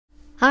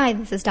Hi,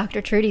 this is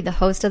Dr. Trudy, the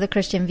host of The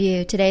Christian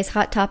View. Today's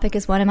hot topic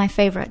is one of my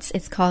favorites.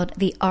 It's called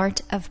The Art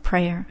of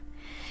Prayer.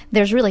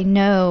 There's really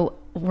no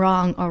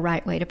wrong or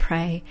right way to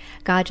pray.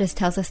 God just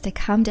tells us to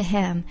come to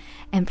Him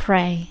and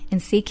pray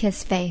and seek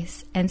His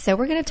face. And so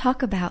we're going to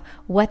talk about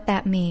what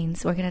that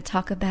means. We're going to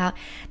talk about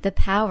the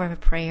power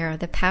of prayer,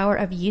 the power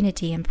of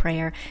unity in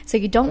prayer. So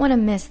you don't want to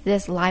miss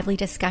this lively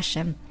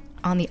discussion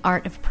on the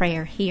art of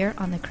prayer here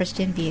on The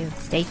Christian View.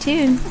 Stay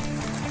tuned.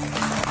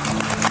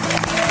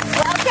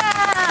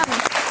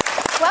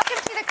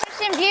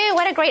 View.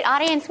 What a great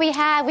audience we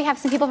have. We have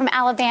some people from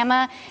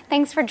Alabama.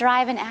 Thanks for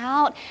driving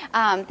out.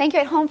 Thank you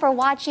at home for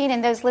watching,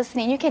 and those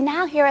listening. You can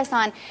now hear us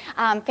on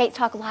Faith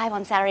Talk Live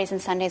on Saturdays and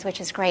Sundays,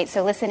 which is great.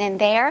 So listen in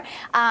there.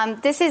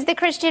 This is The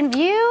Christian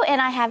View, and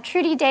I have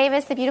Trudy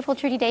Davis, the beautiful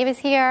Trudy Davis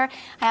here.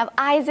 I have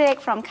Isaac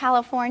from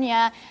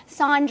California,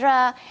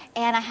 Sandra,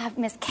 and I have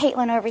Miss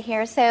Caitlin over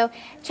here. So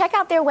check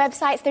out their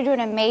websites. They're doing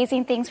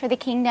amazing things for the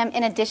kingdom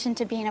in addition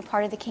to being a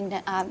part of the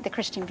kingdom, the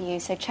Christian View.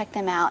 So check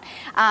them out.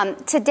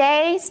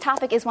 Today's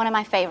topic is one of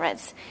my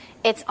favorites.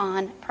 It's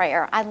on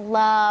prayer. I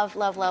love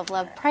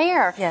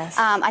prayer. Yes.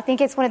 I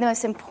think it's one of the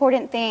most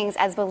important things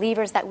as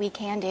believers that we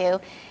can do.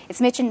 It's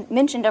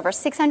mentioned over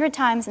 600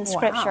 times in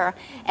Scripture.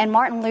 And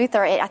Martin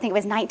Luther, I think it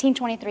was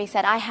 1923,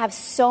 said, I have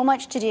so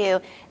much to do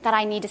that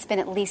I need to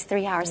spend at least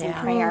 3 hours in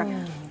prayer.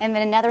 And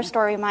then another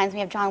story reminds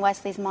me of John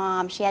Wesley's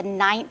mom. She had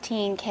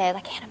 19 kids.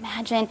 I can't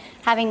imagine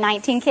having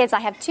 19 kids. I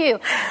have 2.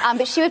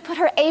 But she would put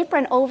her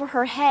apron over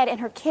her head,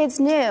 and her kids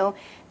knew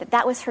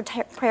that was her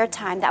prayer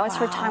time. That was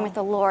her time with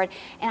the Lord.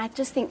 And I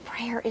just think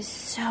prayer is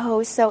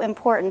so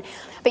important.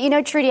 But you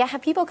know, Trudy, I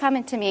have people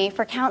coming to me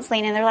for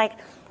counseling, and they're like,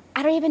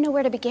 I don't even know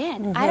where to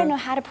begin. I don't know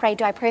how to pray.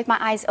 Do I pray with my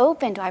eyes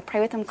open? Do I pray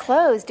with them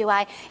closed?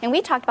 And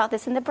we talked about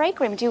this in the break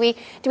room. Do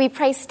we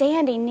pray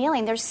standing,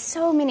 kneeling? There's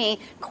so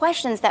many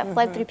questions that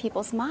flood through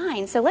people's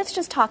minds. So let's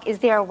just talk. Is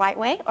there a right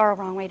way or a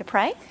wrong way to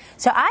pray?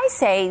 So I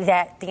say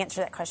that the answer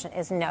to that question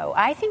is no.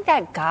 I think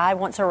that God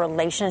wants a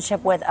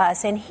relationship with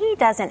us, and He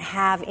doesn't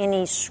have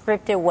any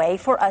scripted way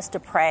for us to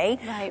pray.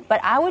 Right.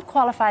 But I would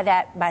qualify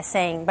that by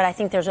saying, but I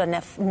think there's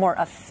a more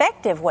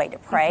effective way to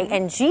pray,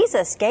 and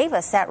Jesus gave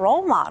us that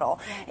role model.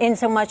 In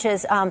so much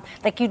as,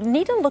 we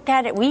need to look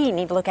at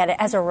it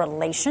as a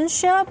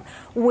relationship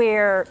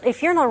where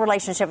if you're in a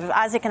relationship, if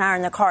Isaac and I are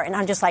in the car and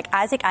I'm just like,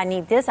 Isaac, I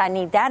need this, I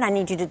need that, I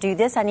need you to do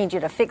this, I need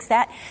you to fix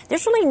that.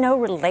 There's really no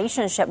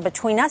relationship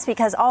between us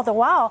because all the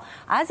while,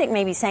 Isaac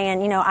may be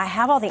saying, I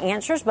have all the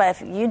answers, but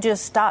if you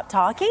just stop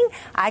talking,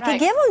 I could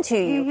give them to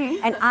you.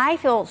 And I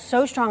feel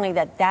so strongly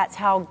that that's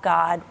how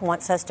God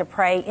wants us to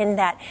pray, in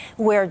that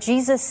where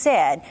Jesus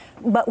said,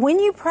 but when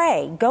you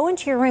pray, go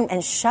into your room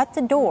and shut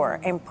the door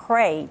and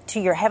pray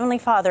to your Heavenly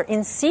Father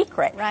in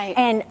secret. Right.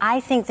 And I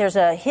think there's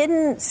a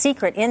hidden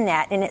secret in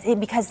that, and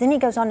because then He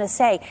goes on to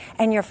say,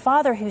 and your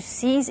Father who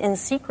sees in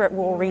secret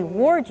will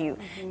reward you.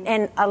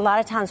 And a lot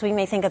of times we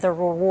may think of the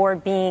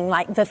reward being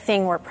like the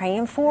thing we're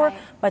praying for,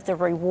 but the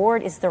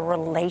reward is the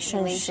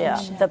relationship,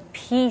 the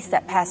peace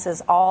that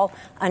passes all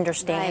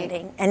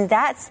understanding. And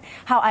that's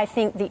how I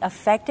think the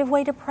effective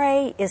way to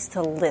pray is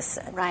to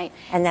listen. Right.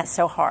 And that's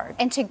so hard.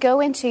 And to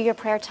go into your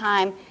prayer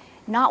time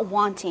not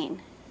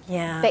wanting,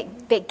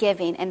 but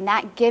giving. And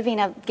that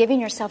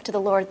giving yourself to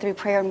the Lord through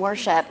prayer and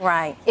worship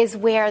is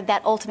where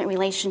that ultimate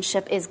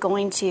relationship is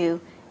going to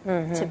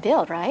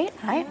build, right?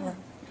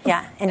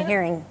 Yeah, and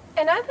hearing.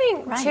 And I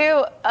think,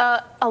 too,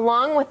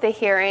 along with the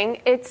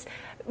hearing, it's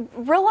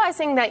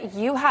realizing that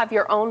you have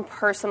your own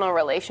personal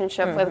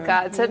relationship with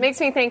God. So it makes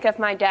me think of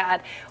my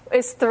dad.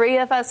 It's 3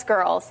 of us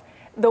girls.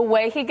 The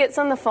way he gets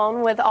on the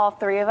phone with all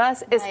 3 of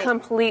us is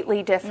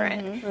completely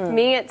different.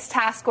 Me, it's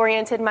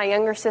task-oriented. My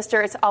younger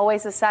sister, it's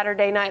always a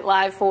Saturday Night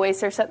Live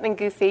voice or something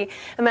goofy.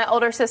 And my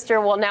older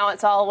sister, well, now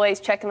it's always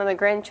checking on the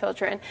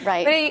grandchildren.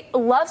 Right. But he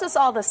loves us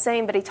all the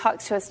same, but he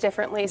talks to us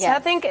differently. So I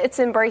think it's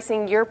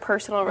embracing your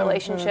personal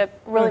relationship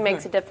really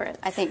makes a difference.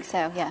 I think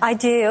so, yeah. I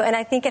do, and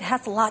I think it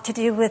has a lot to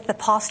do with the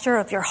posture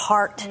of your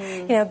heart.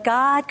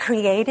 God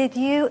created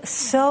you,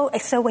 so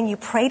when you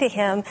pray to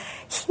Him,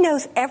 He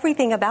knows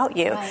everything about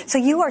you.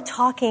 So you are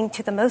talking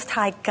to the Most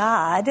High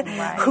God,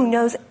 who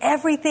knows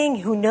everything,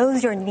 who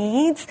knows your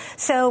needs.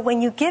 So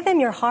when you give Him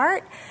your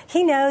heart,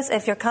 He knows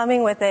if you're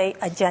coming with an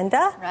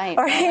agenda,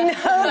 or He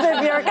knows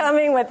if you're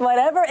coming with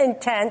whatever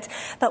intent.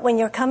 But when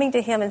you're coming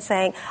to Him and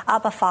saying,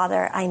 Abba,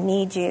 Father, I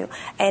need you,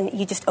 and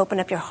you just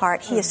open up your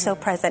heart, He is so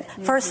present.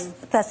 1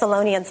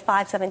 Thessalonians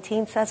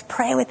 5:17 says,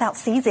 pray without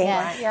ceasing.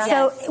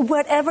 So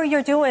whatever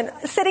you're doing,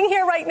 sitting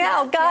here right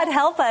now, God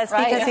help us,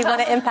 because we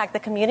want to impact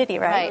the community,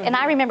 right? And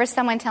I remember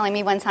someone telling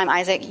me one time,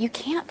 Isaac, you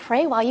can't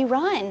pray while you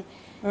run.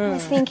 I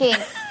was thinking,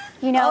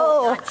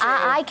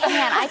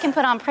 I can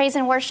put on praise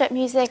and worship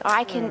music, or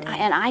I can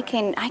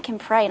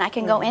pray, and I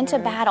can go into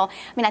battle.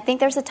 I mean, I think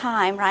there's a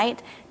time,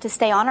 to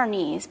stay on our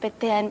knees,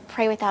 but then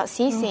pray without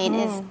ceasing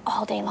is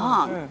all day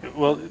long.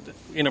 Well,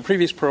 in a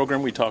previous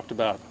program, we talked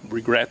about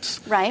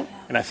regrets. Right.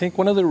 And I think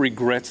one of the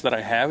regrets that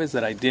I have is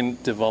that I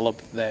didn't develop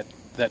that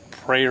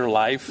prayer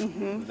life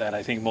that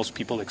I think most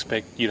people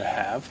expect you to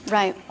have.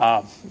 Right.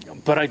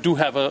 But I do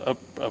have a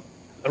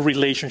a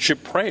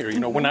relationship prayer. You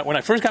know, when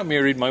I first got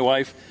married, my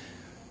wife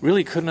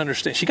really couldn't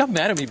understand. She got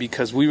mad at me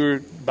because we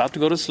were about to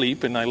go to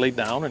sleep, and I laid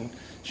down, and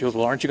she goes,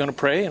 "Well, aren't you going to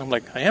pray?" And I'm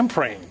like, "I am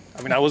praying."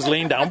 I mean, I was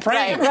laying down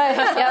praying. Right.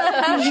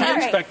 Yep.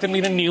 She expected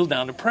me to kneel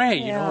down to pray,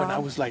 you know, and I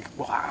was like,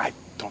 "Well, I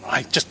don't know.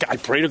 I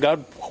pray to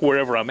God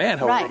wherever I'm at,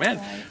 however I'm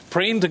at."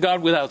 Praying to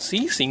God without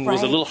ceasing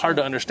was a little hard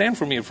to understand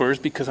for me at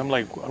first, because I'm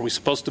like, are we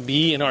supposed to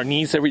be in our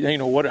knees every day? You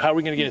know, how are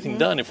we going to get anything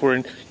done if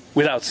we're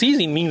without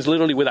ceasing means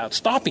literally without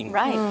stopping.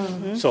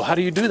 Right. So how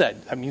do you do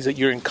that? That means that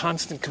you're in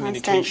constant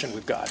communication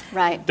with God.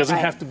 Right. It doesn't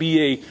have to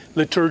be a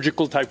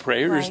liturgical type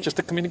prayer. It's just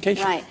a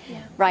communication. Right.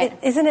 Right.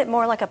 Isn't it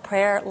more like a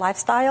prayer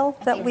lifestyle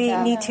that we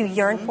need to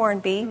yearn for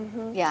and be?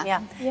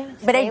 Yeah.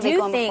 But I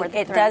do think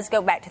it does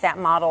go back to that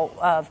model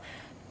of,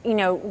 you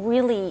know,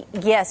 really,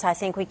 yes, I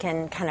think we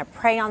can kind of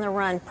pray on the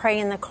run, pray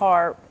in the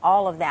car,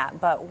 all of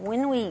that. But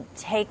when we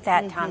take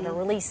that time to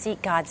really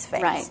seek God's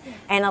face,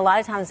 and a lot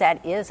of times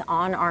that is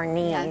on our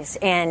knees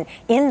and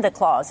in the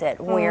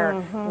closet,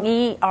 where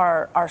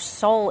our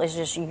soul is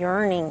just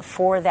yearning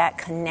for that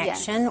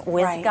connection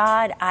with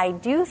God, I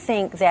do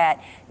think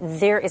that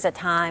there is a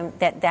time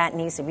that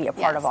needs to be a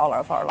part of all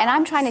of our lives. And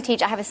I'm trying to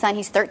teach, I have a son,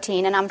 he's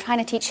 13, and I'm trying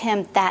to teach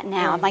him that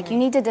now. I'm like, you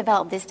need to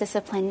develop this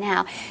discipline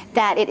now,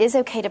 that it is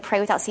okay to pray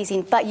without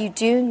ceasing, but you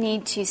do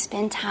need to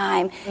spend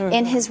time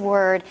in his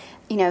word,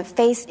 you know,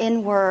 face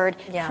in word,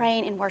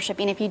 praying and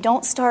worshiping. If you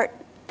don't start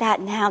that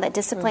now, that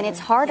discipline, it's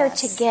harder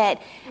to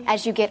get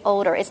as you get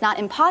older. It's not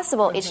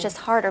impossible, it's just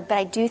harder, but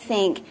I do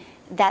think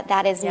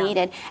that is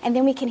needed. And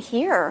then we can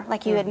hear,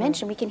 like you had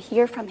mentioned, we can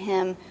hear from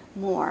him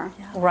more.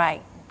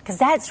 Right. Because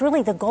that's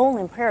really the goal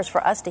in prayer, is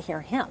for us to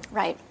hear him.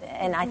 Right.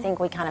 And I think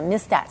we kind of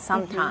miss that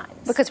sometimes.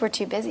 Because we're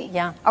too busy.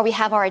 Yeah. Or we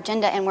have our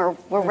agenda and we're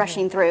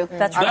rushing through.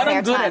 That's our That prayer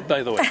I'm good time. at,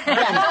 by the way.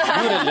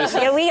 I'm good at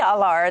listening. Yeah, we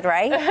all are,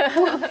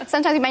 right?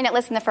 Sometimes you may not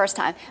listen the first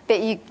time,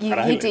 but you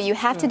do. You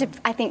have to.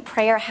 I think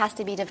prayer has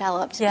to be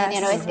developed. Yes. And,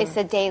 you know, it's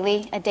a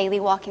daily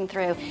walking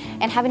through,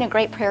 and having a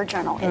great prayer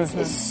journal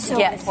is so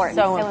important.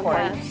 So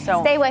important.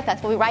 So Stay with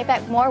us. We'll be right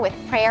back more with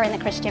Prayer in the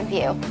Christian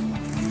View.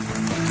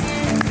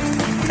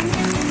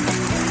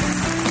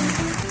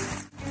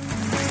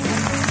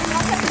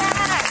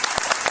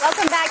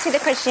 Welcome back to the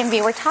Christian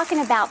View. We're talking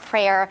about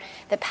prayer,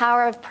 the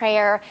power of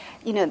prayer,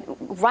 you know,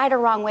 right or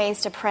wrong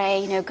ways to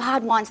pray. You know,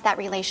 God wants that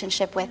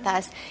relationship with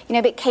us. You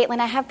know, but Caitlin,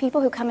 I have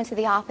people who come into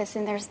the office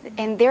and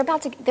they're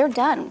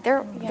done.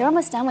 They're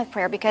almost done with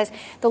prayer because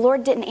the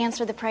Lord didn't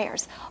answer the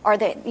prayers, or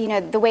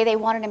the way they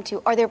wanted him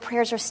to, or their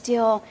prayers are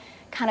still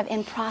kind of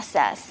in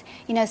process.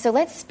 You know, so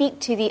let's speak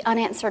to the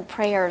unanswered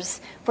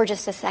prayers for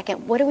just a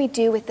second. What do we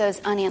do with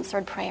those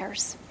unanswered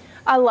prayers?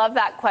 I love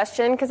that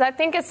question because I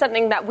think it's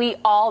something that we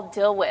all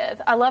deal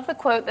with. I love the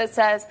quote that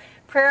says,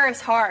 prayer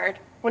is hard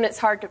when it's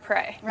hard to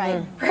pray.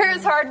 Right. Prayer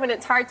is hard when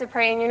it's hard to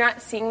pray and you're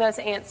not seeing those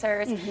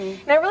answers. And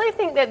I really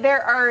think that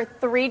there are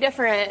three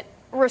different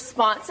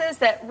responses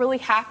that really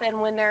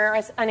happen when there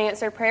is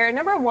unanswered prayer.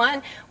 Number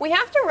one, we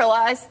have to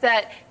realize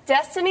that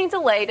destiny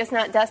delayed is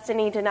not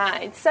destiny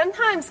denied.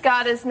 Sometimes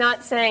God is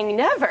not saying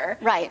never.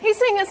 Right. He's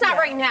saying it's not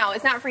right now.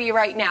 It's not for you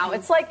right now.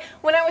 It's like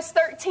when I was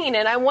 13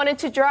 and I wanted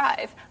to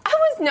drive. I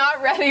was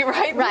not ready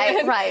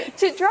then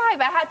to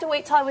drive. I had to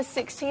wait till I was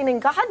 16,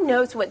 and God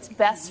knows what's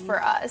best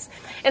for us.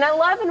 And I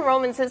love in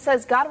Romans it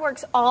says God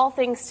works all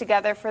things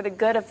together for the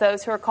good of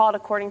those who are called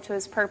according to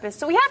his purpose.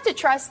 So we have to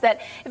trust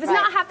that if it's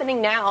not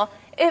happening now,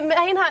 it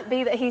may not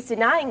be that he's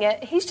denying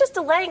it. He's just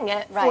delaying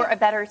it for a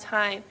better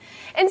time.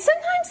 And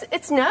sometimes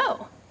it's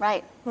no.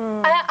 Right.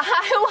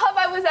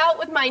 I was out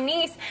with my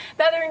niece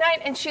the other night,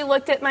 and she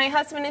looked at my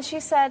husband and she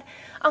said,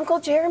 Uncle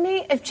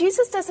Jeremy, if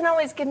Jesus doesn't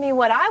always give me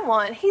what I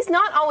want, he's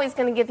not always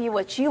going to give you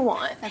what you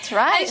want. That's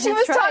right. And she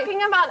was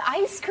talking about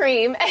ice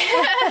cream.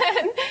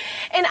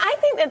 And I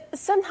think that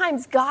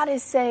sometimes God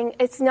is saying,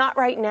 it's not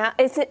right now.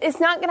 It's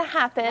not going to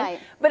happen.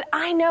 But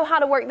I know how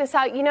to work this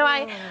out. You know,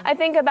 I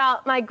think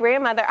about my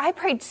grandmother. I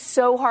prayed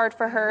so hard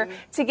for her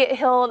to get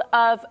healed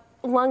of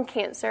lung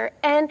cancer,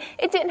 and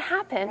it didn't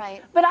happen.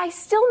 But I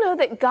still know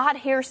that God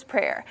hears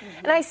prayer,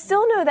 and I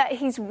still know that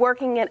he's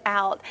working it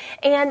out,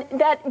 and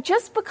that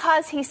just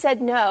because he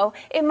said no,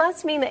 it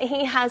must mean that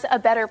he has a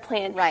better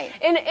plan.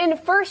 In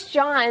 1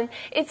 John,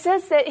 it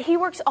says that he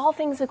works all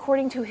things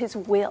according to his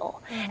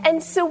will.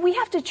 And so we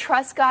have to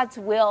trust God's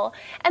will.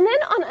 And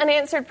then on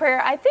unanswered prayer,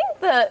 I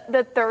think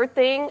the third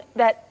thing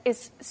that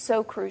is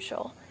so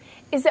crucial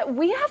is that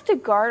we have to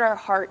guard our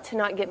heart to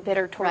not get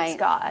bitter towards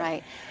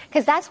God.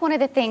 Because that's one of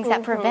the things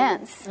that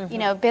prevents, you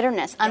know,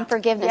 bitterness,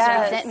 unforgiveness,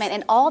 resentment,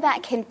 and all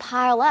that can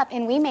pile up,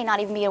 and we may not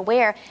even be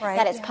aware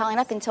that it's piling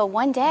up until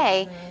one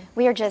day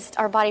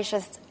our body's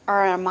just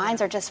our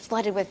minds are just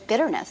flooded with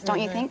bitterness. Don't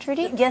you think,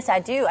 Trudy? Yes, I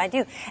do.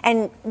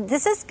 And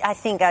this is, I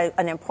think,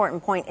 an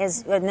important point,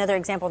 is another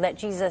example that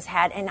Jesus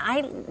had. And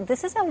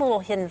this is a little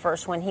hidden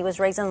verse when he was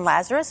raising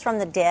Lazarus from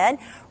the dead.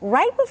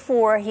 Right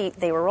before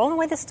they were rolling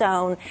away the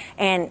stone,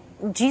 and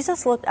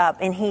Jesus looked up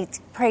and he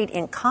prayed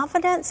in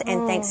confidence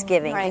and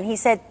thanksgiving. Right. And he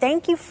said,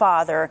 "Thank you,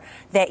 Father,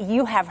 that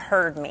you have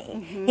heard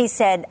me." He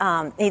said,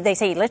 they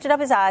say he lifted up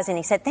his eyes and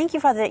he said, "Thank you,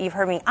 Father, that you've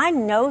heard me. I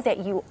know that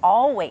you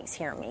always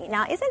hear me."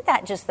 Now, isn't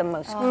that just the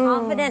most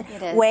confident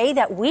way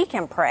that we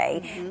can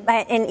pray?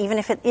 And even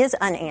if it is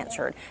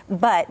unanswered,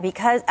 but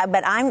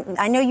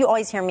I know you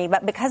always hear me,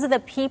 but because of the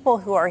people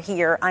who are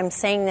here, I'm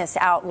saying this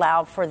out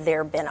loud for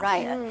their benefit.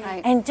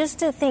 Right. And just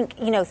to think,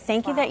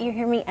 thank you that you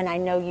hear me, and I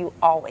know you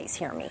always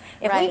hear me.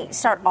 If we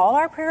start all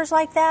our prayers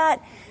like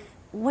that,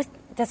 what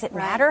does it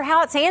matter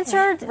how it's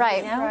answered?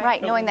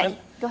 Right. Knowing that.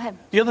 Go ahead.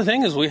 The other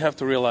thing is we have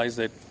to realize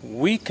that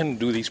we can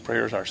do these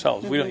prayers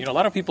ourselves. We don't, a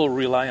lot of people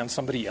rely on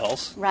somebody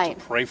else to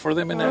pray for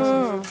them in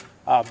essence.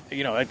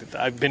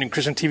 I've been in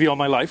Christian TV all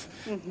my life,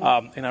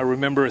 and I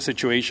remember a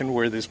situation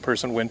where this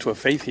person went to a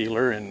faith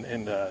healer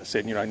and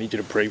said, I need you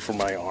to pray for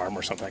my arm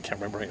or something. I can't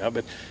remember right now,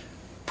 but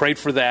prayed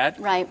for that.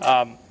 Right.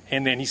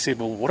 And then he said,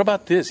 well, what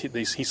about this?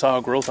 He saw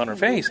a growth on her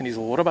face, and he said,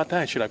 well, what about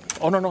that? Should I?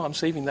 Oh, no, I'm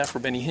saving that for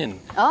Benny Hinn.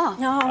 Oh.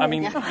 No. I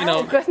mean,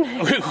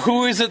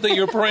 who is it that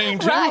you're praying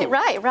to?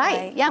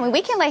 Right. Yeah, I mean,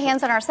 we can lay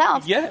hands on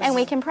ourselves, and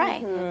we can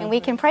pray. Mm-hmm. And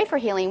we can pray for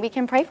healing. We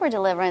can pray for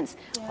deliverance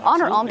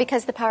on our own,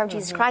 because the power of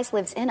Jesus Christ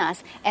lives in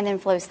us and then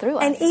flows through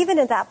us. And even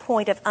at that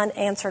point of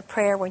unanswered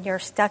prayer, when you're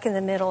stuck in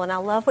the middle, and I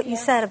love what you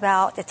said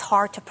about it's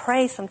hard to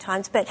pray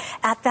sometimes, but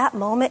at that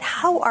moment,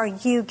 how are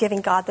you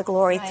giving God the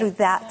glory through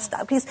that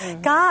stuff? Because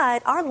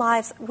God, our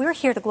lives, we're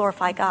here to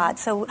glorify God.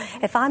 So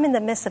if I'm in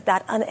the midst of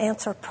that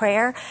unanswered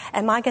prayer,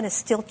 am I going to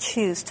still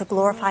choose to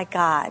glorify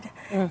God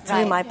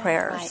through my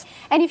prayers? Right.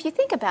 And if you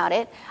think about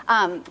it,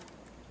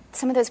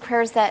 some of those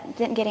prayers that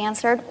didn't get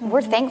answered,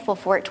 we're thankful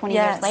for it 20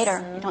 years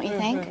later, don't you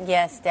think?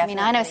 Yes, definitely. I mean,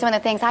 I know some of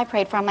the things I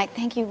prayed for, I'm like,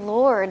 thank you,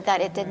 Lord,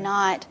 that it did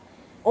not.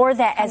 Or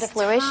that come as to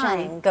fruition.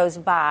 time goes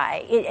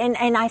by.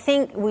 And I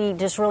think we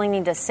just really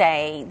need to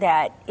say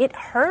that it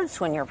hurts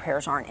when your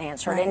prayers aren't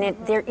answered. Right.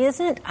 And there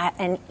isn't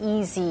an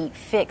easy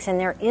fix. And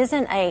there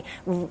isn't a,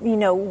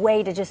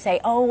 way to just say,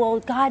 oh, well,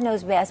 God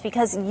knows best.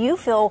 Because you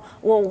feel,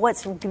 well,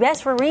 what's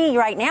best for me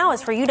right now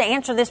is for you to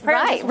answer this prayer.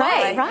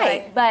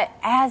 Right. But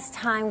as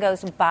time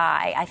goes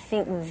by, I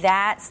think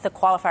that's the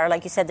qualifier.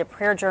 Like you said, the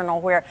prayer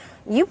journal, where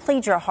you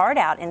plead your heart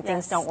out and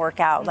things don't work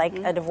out, like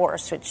a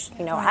divorce, which,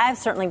 I've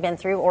certainly been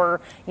through, or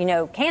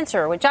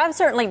cancer, which I've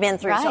certainly been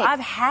through. Right. So I've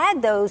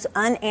had those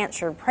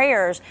unanswered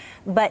prayers,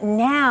 but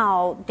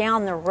now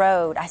down the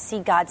road, I see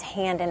God's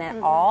hand in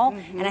it all,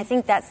 and I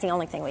think that's the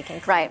only thing we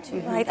can Right.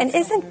 And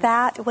isn't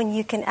that when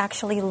you can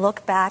actually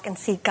look back and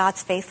see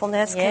God's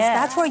faithfulness? Because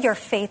that's where your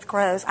faith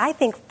grows. I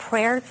think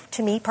prayer,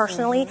 to me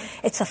personally,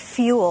 it's a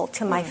fuel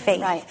to my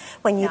faith. Right.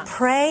 When you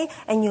pray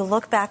and you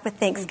look back with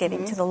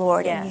thanksgiving to the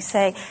Lord and you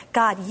say,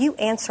 God, you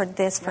answered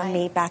this for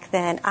me back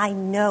then. I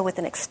know with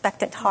an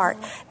expectant heart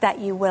that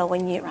you will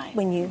when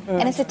you.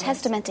 And it's a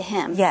testament to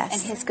Him and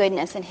His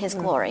goodness and His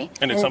glory.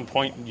 And at some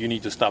point, you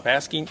need to stop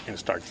asking and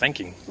start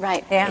thanking.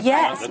 Right. Yeah.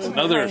 That's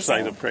another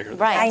side of prayer.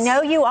 Right. I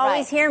know you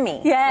always hear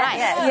me.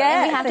 Yes.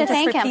 And we have to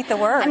thank Him. Repeat the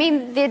word. I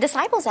mean, the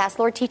disciples asked,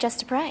 Lord, teach us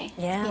to pray.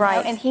 Yeah.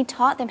 Right. And He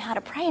taught them how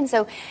to pray. And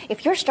so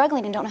if you're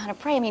struggling and don't know how to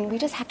pray, I mean, we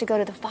just have to go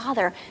to the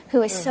Father,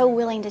 who is so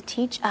willing to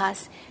teach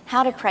us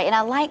how to pray. And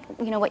I like,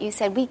 what you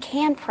said, we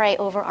can pray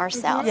over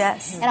ourselves.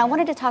 Yes. And I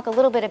wanted to talk a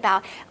little bit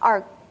about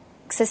our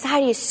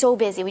society is so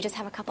busy. We just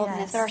have a couple of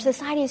minutes, but our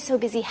society is so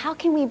busy. How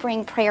can we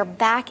bring prayer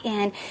back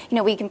in?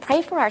 We can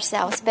pray for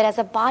ourselves, but as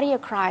a body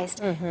of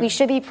Christ, we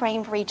should be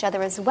praying for each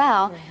other as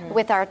well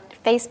with our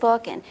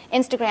Facebook and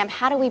Instagram.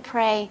 How do we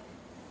pray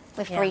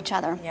for each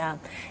other? Yeah.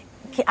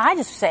 I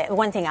just say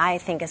one thing I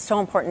think is so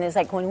important is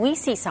like when we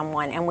see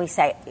someone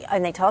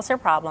and they tell us their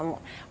problem,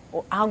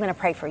 I'm going to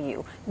pray for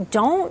you.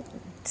 Don't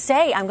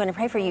say, I'm going to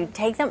pray for you.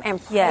 Take them and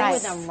pray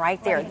with them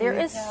right there. There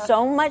is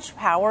so much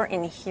power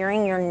in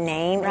hearing your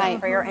name in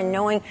prayer and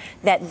knowing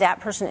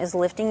that person is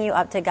lifting you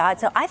up to God.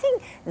 So I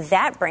think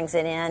that brings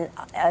it in,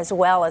 as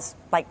well as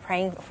like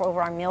praying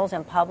over our meals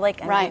in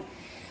public.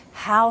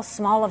 How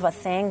small of a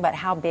thing, but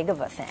how big of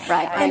a thing.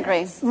 Right, I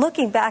agree.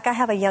 Looking back, I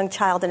have a young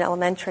child in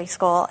elementary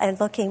school, and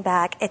looking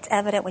back, it's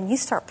evident when you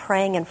start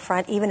praying in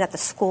front, even at the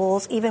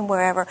schools, even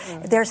wherever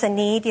there's a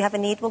need, you have a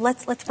need, well,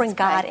 let's bring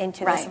God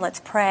into this and let's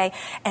pray.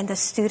 And the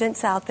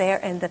students out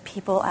there and the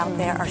people out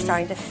there are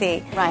starting to see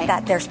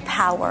that there's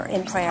power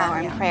in prayer. Power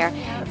in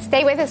prayer.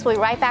 Stay with us. We'll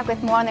be right back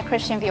with more on the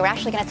Christian View. We're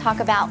actually going to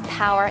talk about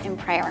power in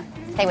prayer.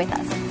 Stay with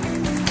us.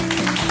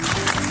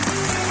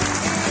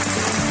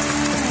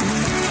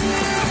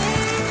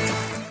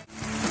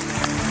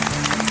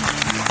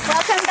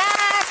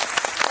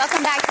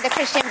 Welcome back to the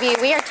Christian View.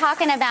 We are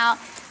talking about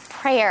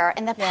prayer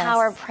and the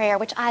power of prayer,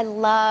 which I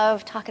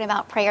love talking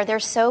about prayer.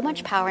 There's so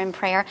much power in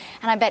prayer,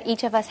 and I bet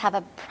each of us have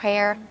a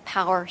prayer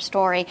power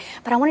story.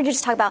 But I wanted to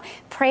just talk about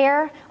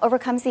prayer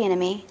overcomes the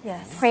enemy.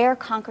 Yes. Prayer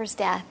conquers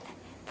death.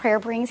 prayer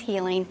brings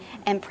healing,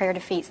 and prayer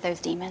defeats those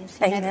demons.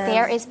 You know, Amen.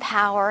 there is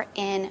power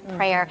in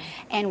prayer,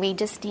 and we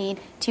just need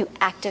to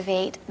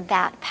activate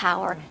that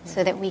power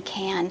so that we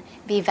can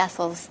be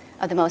vessels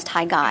of the Most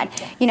High God.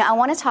 You know, I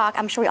want to talk,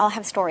 I'm sure we all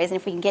have stories, and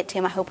if we can get to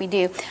them, I hope we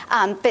do.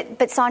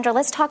 But Sandra,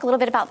 let's talk a little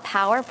bit about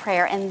power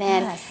prayer, and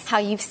then how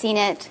you've seen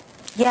it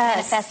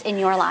manifest in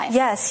your life.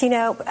 Yes, you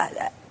know,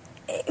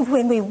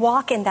 when we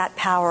walk in that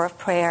power of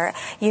prayer,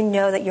 you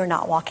know that you're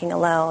not walking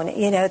alone.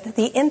 You know,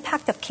 the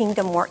impact of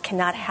kingdom work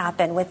cannot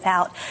happen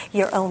without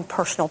your own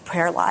personal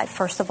prayer life.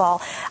 First of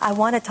all, I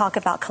want to talk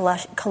about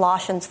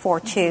Colossians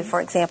 4:2, for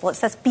example. It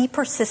says, be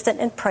persistent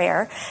in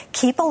prayer,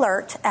 keep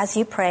alert as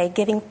you pray,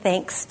 giving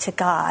thanks to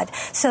God.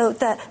 So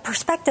the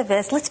perspective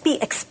is, let's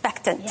be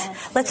expectant.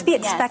 Yes. Let's be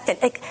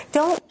expectant.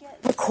 Don't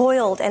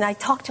recoiled, and I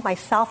talk to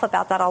myself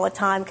about that all the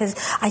time because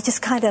I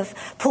just kind of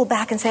pull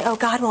back and say, oh,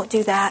 God won't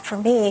do that for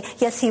me.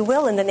 Yes, He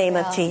will in the name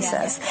of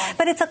Jesus.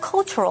 But it's a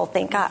cultural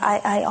thing,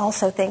 I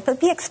also think. But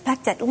be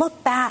expectant.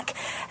 Look back.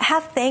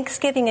 Have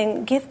thanksgiving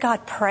and give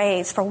God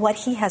praise for what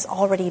He has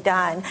already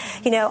done.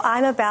 You know,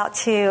 I'm about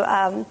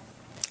to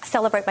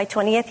celebrate my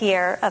 20th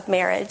year of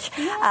marriage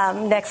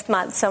next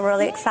month, so I'm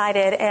really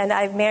excited. And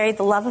I've married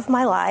the love of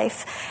my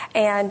life.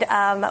 And,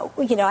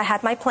 you know, I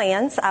had my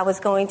plans. I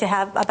was going to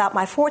have about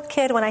my fourth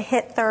kid when I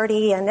hit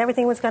 30, and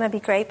everything was going to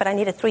be great, but I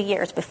needed 3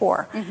 years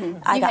before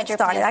I got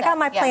started. I got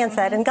my plan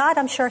set, and God,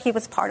 I'm sure He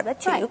was part of it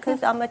too,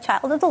 because I'm a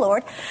child of the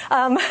Lord.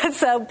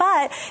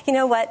 But you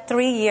know what?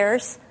 3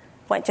 years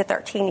went to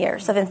 13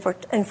 years of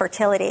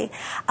infertility.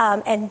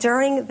 And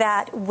during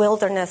that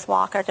wilderness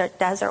walk or the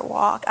desert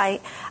walk, I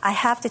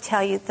have to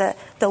tell you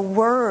the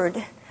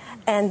word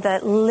and the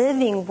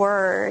living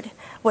word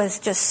was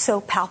just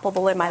so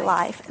palpable in my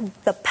life.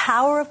 The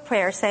power of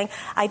prayer, saying,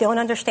 I don't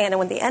understand. And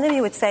when the enemy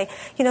would say,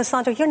 you know,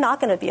 Sandra, you're not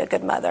going to be a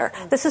good mother.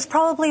 This is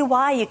probably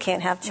why you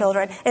can't have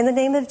children. In the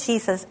name of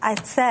Jesus,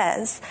 it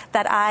says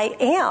that I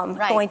am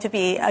going to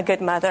be a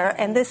good mother.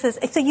 And this is,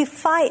 so you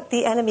fight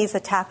the enemy's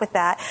attack with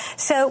that.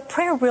 So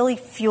prayer really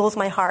fuels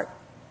my heart.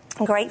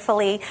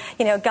 Gratefully,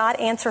 you know, God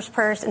answers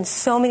prayers in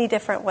so many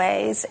different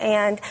ways.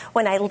 And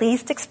when I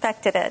least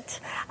expected it,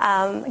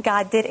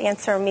 God did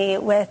answer me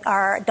with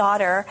our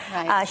daughter.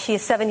 She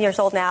is 7 years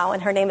old now,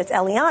 and her name is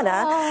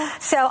Eliana.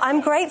 So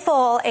I'm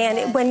grateful.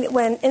 And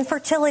when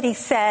infertility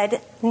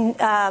said,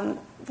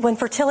 when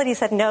fertility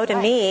said no to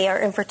me, or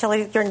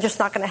infertility, you're just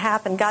not going to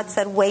happen, God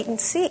said, wait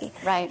and see.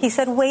 He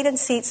said, wait and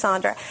see,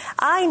 Sandra.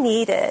 I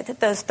needed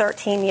those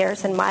 13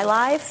 years in my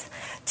life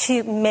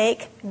to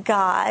make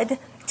God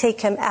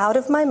take Him out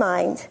of my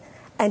mind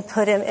and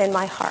put Him in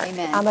my heart.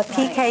 I'm a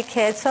PK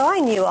kid, so I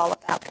knew all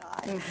about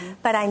God.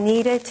 But I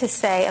needed to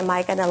say, am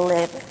I going to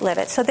live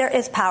it? So there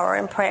is power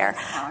in prayer.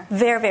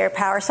 Very, very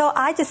power. So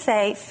I just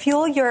say,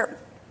 fuel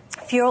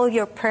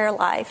your prayer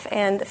life,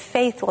 and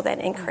faith will then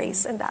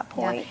increase in that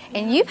point.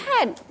 And you've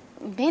had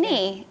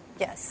many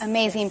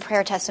amazing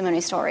prayer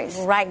testimony stories.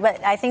 Right,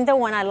 but I think the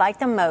one I like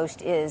the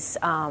most is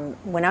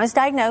when I was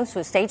diagnosed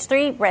with stage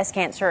 3 breast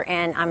cancer,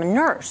 and I'm a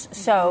nurse.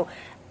 So,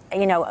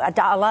 you know,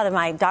 a lot of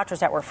my doctors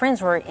that were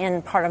friends were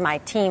in part of my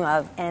team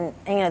and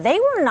you know, they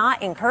were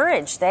not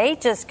encouraged. They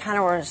just kind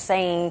of were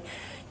saying,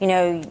 you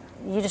know,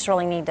 you just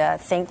really need to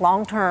think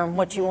long term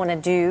what you want to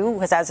do,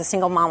 because I was a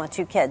single mom with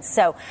 2 kids,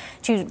 so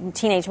 2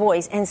 teenage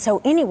boys. And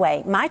so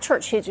anyway, my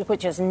church,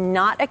 which is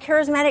not a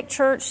charismatic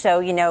church, so,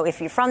 you know, if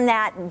you're from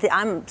that,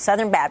 I'm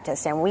Southern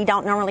Baptist, and we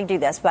don't normally do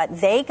this,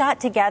 but they got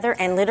together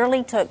and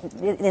literally took,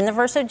 in the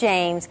verse of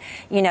James,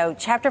 you know,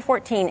 chapter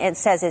 14, it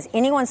says, is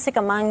anyone sick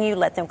among you,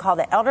 let them call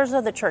the elders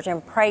of the church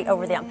and pray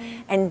over them.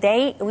 And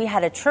we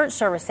had a church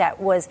service that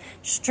was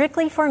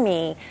strictly for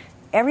me.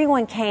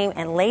 Everyone came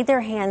and laid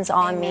their hands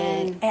on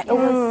me. It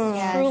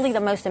was truly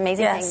the most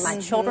amazing thing. My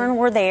children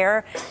were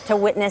there to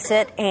witness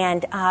it.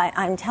 And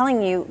I'm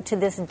telling you, to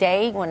this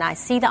day, when I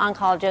see the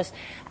oncologist,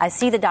 I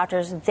see the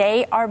doctors,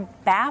 they are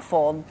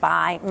baffled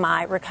by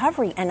my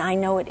recovery. And I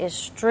know it is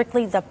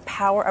strictly the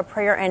power of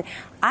prayer. And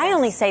I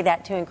only say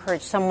that to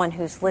encourage someone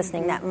who's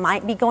listening that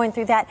might be going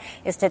through that,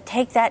 is to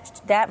take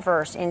that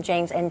verse in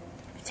James and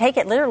take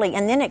it literally.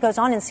 And then it goes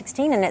on in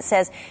 16 and it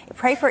says,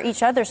 pray for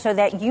each other so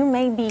that you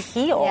may be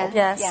healed.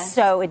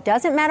 So it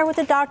doesn't matter what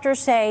the doctors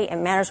say. It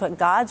matters what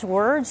God's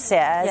word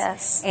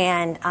says.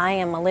 And I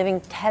am a living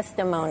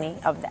testimony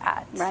of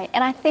that.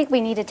 And I think we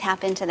need to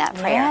tap into that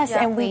prayer.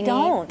 And we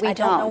don't. I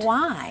don't know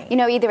why. You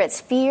know, either it's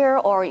fear,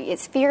 or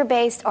it's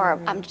fear-based, or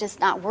I'm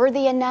just not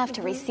worthy enough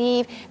to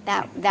receive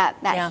that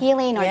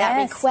healing or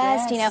that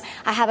request. You know,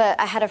 I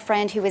had a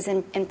friend who was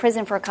in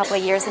prison for a couple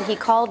of years, and he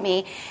called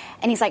me.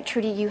 And he's like,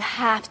 Trudy, you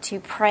have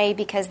to pray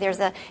because there's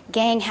a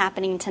gang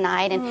happening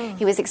tonight. And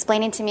he was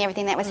explaining to me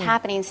everything that was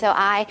happening. So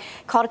I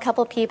called a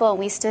couple of people, and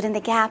we stood in the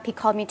gap. He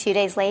called me 2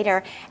 days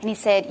later, and he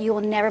said, you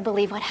will never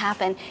believe what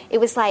happened. It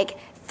was like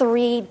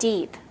 3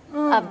 deep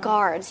of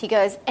guards. He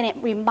goes, and it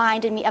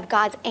reminded me of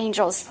God's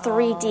angels,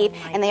 3 deep.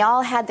 And they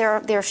all had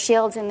their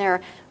shields and their,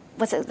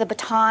 the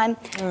baton.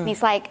 And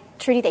he's like,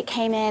 Trudy, they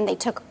came in, they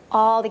took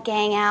all the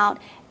gang out,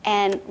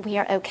 and we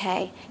are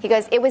okay. He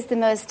goes, it was the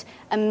most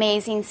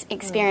amazing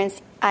experience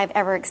I've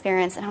ever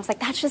experienced. And I was like,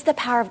 that's just the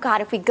power of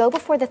God. If we go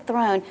before the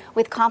throne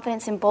with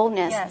confidence and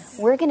boldness,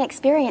 we're going to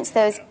experience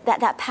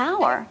that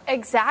power.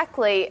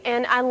 Exactly.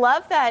 And I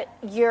love that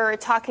you're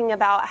talking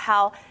about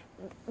how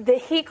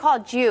he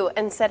called you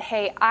and said,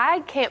 hey,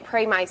 I can't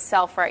pray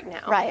myself right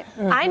now. Right.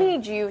 I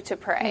need you to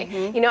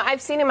pray. You know,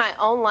 I've seen in my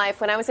own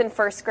life, when I was in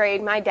first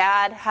grade, my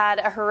dad had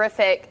a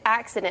horrific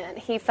accident.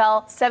 He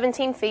fell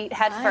 17 feet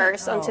head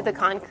first onto the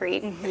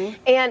concrete.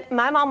 And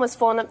my mom was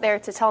pulling up there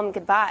to tell him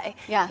goodbye.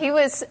 Yeah. He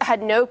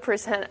had no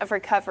percent of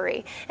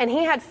recovery. And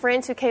he had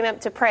friends who came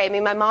up to pray. I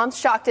mean, my mom's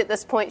shocked at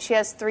this point. She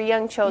has 3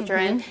 young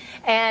children.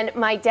 And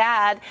my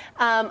dad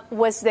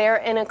was there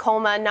in a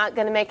coma, not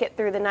going to make it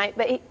through the night.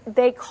 But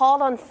they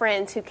called on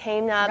friends who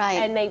came up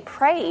and they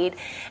prayed.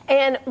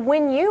 And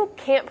when you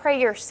can't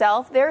pray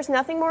yourself, there's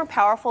nothing more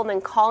powerful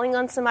than calling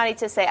on somebody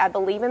to say, I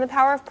believe in the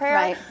power of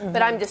prayer,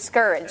 but I'm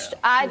discouraged.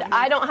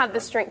 I don't have the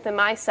strength in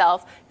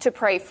myself to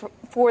pray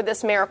for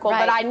this miracle,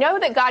 but I know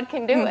that God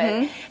can do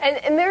it.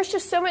 And there's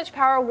just so much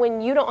power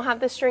when you don't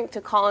have the strength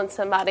to call on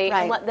somebody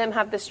and let them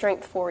have the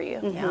strength for you.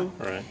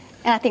 Right.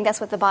 And I think that's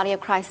what the body of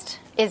Christ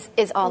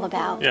is all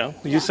about. Yeah.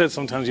 You said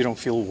sometimes you don't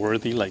feel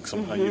worthy, like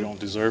somehow you don't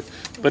deserve.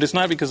 But it's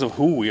not because of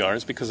who we are,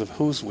 it's because of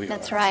whose we are.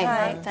 That's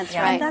right. That's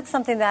right. And that's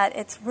something that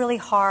it's really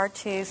hard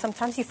to,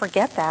 sometimes you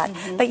forget that,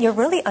 but you're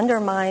really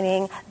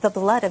undermining the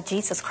blood of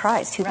Jesus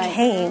Christ who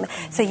came.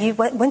 So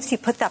once you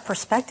put that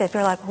perspective,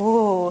 you're like,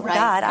 ooh,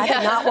 God, I do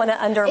not want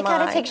to undermine. It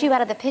kind of takes you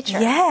out of the picture.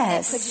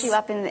 Yes. It puts you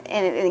up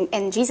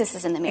and Jesus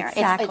is in the mirror.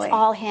 Exactly. It's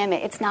all him.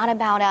 It's not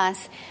about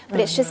us,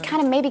 but it's just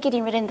kind of maybe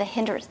getting rid of the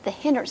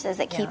hindrances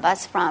that keep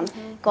us from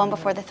going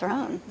before the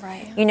throne.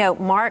 Right. You know,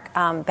 Mark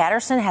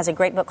Batterson has a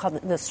great book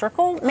called The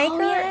Circle Maker. Oh,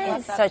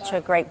 yes. It's such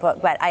a great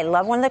book. But I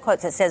love one of the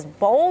quotes that says,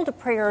 bold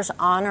prayers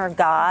honor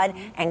God,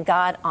 and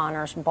God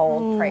honors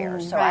bold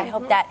prayers. So I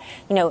hope that,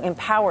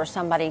 empowers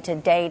somebody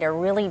today to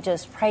really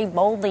just pray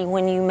boldly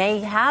when you may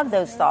have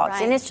those thoughts.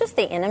 Right. And it's just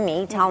the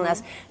enemy telling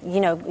us,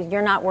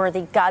 you're not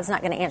worthy, God's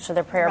not going to answer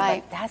the prayer.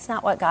 Right. But that's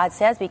not what God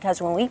says,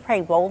 because when we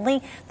pray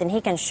boldly, then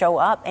he can show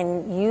up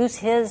and use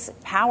his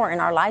power in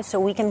our lives so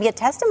we can be a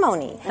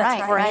testimony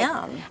for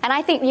him. And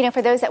I think,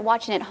 for those that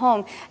watching at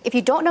home, if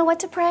you don't know what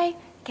to pray,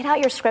 get out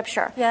your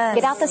scripture. Yes.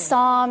 Get out the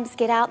Psalms,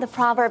 get out the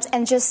Proverbs,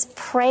 and just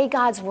pray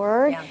God's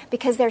word,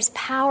 because there's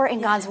power in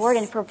God's word.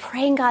 And if we're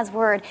praying God's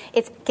word,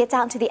 it gets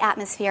out into the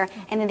atmosphere,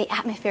 and then the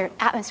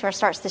atmosphere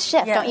starts to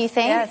shift, don't you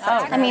think? Yes,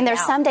 I mean,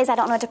 there's some days I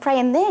don't know what to pray,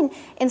 and then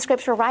in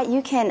scripture,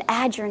 you can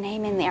add your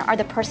name in there, or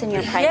the person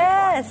you're praying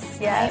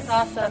for. Yes.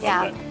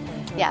 Awesome.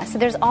 Yeah, so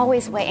there's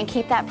always a way, and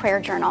keep that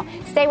prayer journal.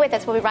 Stay with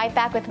us. We'll be right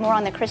back with more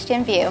on The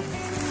Christian View.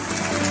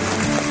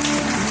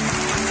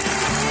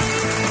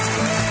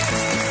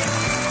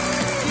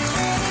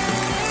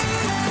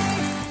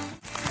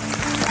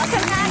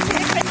 Welcome back to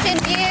The Christian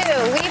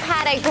View. We've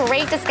had a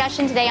great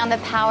discussion today on the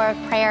power of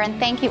prayer, and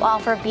thank you all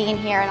for being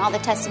here and all the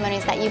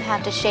testimonies that you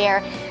have to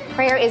share.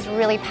 Prayer is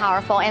really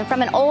powerful. And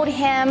from an old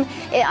hymn,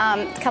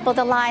 a couple of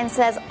the lines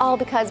says, all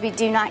because we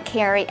do not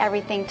carry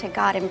everything to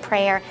God in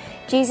prayer.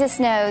 Jesus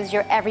knows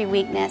your every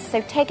weakness,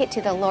 so take it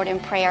to the Lord in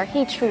prayer.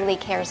 He truly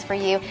cares for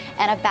you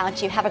and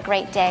about you. Have a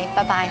great day.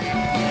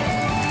 Bye-bye.